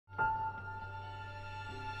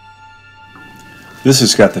This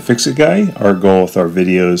is Scott the Fix-It Guy. Our goal with our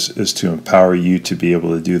videos is to empower you to be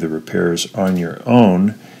able to do the repairs on your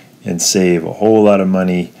own and save a whole lot of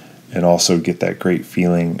money and also get that great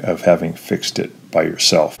feeling of having fixed it by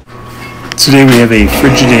yourself. Today we have a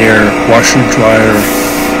Fridgidaire washer-dryer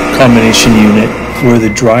combination unit where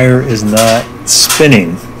the dryer is not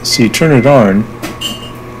spinning. So you turn it on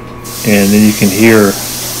and then you can hear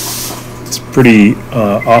it's pretty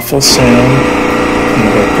awful sound. And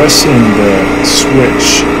if I press in the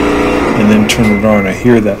switch and then turn it on, I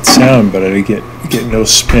hear that sound, but I get no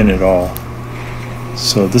spin at all.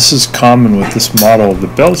 So this is common with this model. The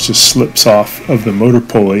belt just slips off of the motor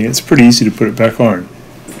pulley. It's pretty easy to put it back on.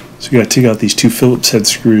 So you got to take out these two Phillips head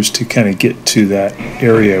screws to kind of get to that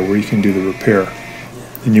area where you can do the repair.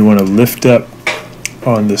 And you want to lift up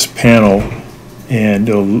on this panel and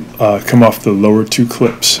it'll come off the lower two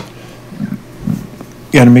clips.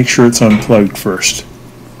 You got to make sure it's unplugged first.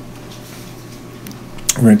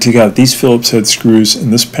 We're going to take out these Phillips head screws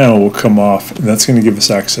and this panel will come off, and that's going to give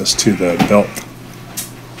us access to the belt.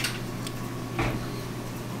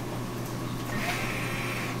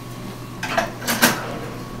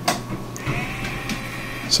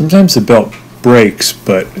 Sometimes the belt breaks,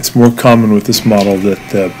 but it's more common with this model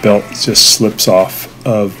that the belt just slips off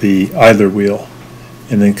of the idler wheel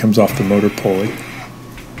and then comes off the motor pulley.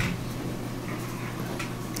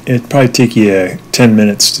 It'd probably take you 10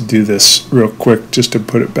 minutes to do this real quick just to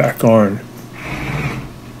put it back on.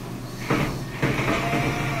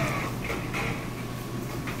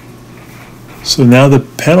 So now the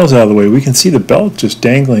panel's out of the way, we can see the belt just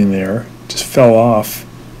dangling there, just fell off.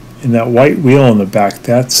 And that white wheel on the back,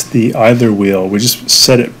 that's the idler wheel. We just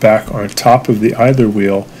set it back on top of the idler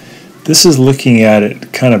wheel. This is looking at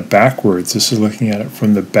it kind of backwards. This is looking at it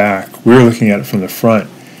from the back. We're looking at it from the front.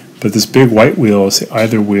 But this big white wheel is the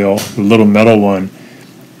idler wheel. The little metal one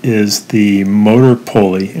is the motor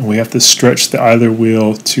pulley, and we have to stretch the idler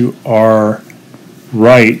wheel to our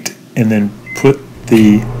right and then put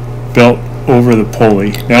the belt over the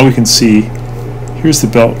pulley. Now we can see, here's the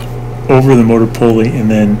belt over the motor pulley and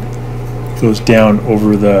then goes down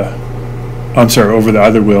over the, over the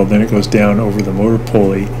idler wheel, then it goes down over the motor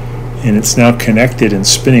pulley, and it's now connected and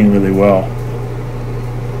spinning really well.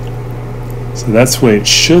 So that's the way it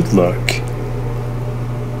should look.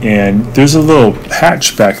 And there's a little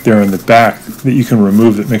hatch back there in the back that you can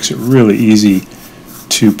remove that makes it really easy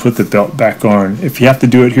to put the belt back on. If you have to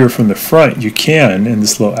do it here from the front, you can in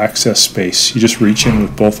this little access space. You just reach in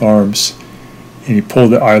with both arms and you pull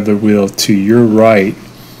the idler wheel to your right,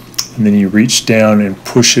 and then you reach down and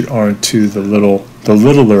push it onto the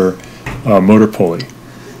littler motor pulley.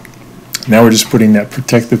 Now we're just putting that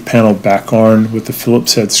protective panel back on with the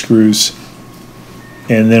Phillips head screws,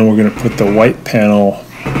 and then we're going to put the white panel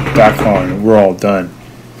back on, and we're all done.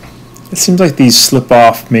 It seems like these slip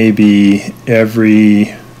off maybe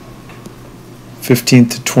every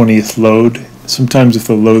 15th to 20th load. Sometimes if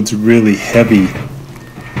the load's really heavy,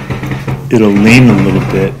 it'll lean a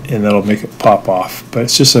little bit and that'll make it pop off. But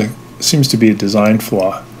it's just seems to be a design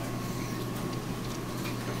flaw.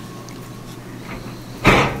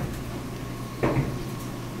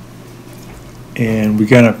 And we're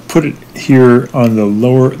gonna put it here on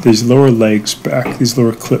the these lower legs back, these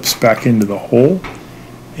lower clips back into the hole,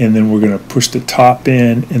 and then we're gonna push the top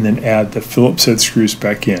in and then add the Phillips head screws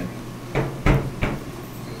back in.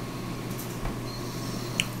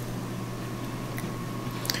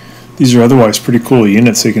 These are otherwise pretty cool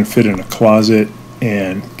units. They can fit in a closet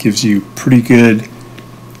and gives you pretty good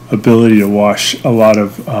ability to wash a lot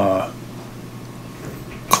of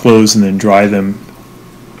clothes and then dry them.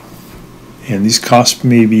 And these cost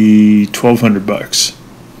maybe $1,200.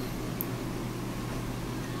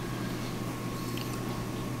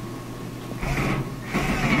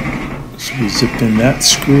 So we zip in that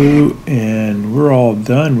screw and we're all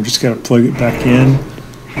done. We just got to plug it back in,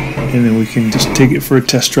 and then we can just take it for a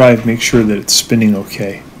test drive, make sure that it's spinning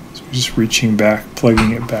okay. So we're just reaching back,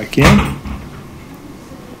 plugging it back in.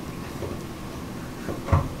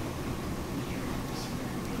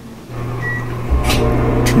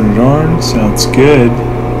 Turn it on, sounds good.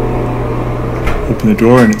 Open the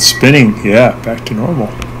door and it's spinning. Yeah, back to normal.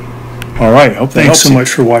 Alright, hope that helps. Thanks so much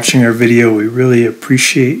for watching our video. We really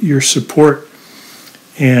appreciate your support.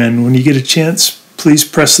 And when you get a chance, please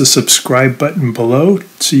press the subscribe button below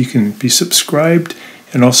so you can be subscribed,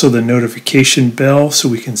 and also the notification bell so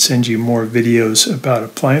we can send you more videos about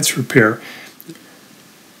appliance repair.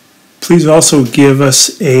 Please also give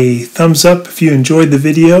us a thumbs up if you enjoyed the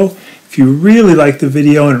video. If you really liked the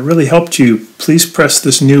video and it really helped you, please press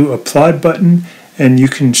this new applaud button and you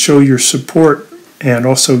can show your support and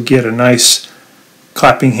also get a nice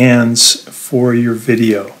clapping hands for your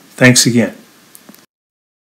video. Thanks again.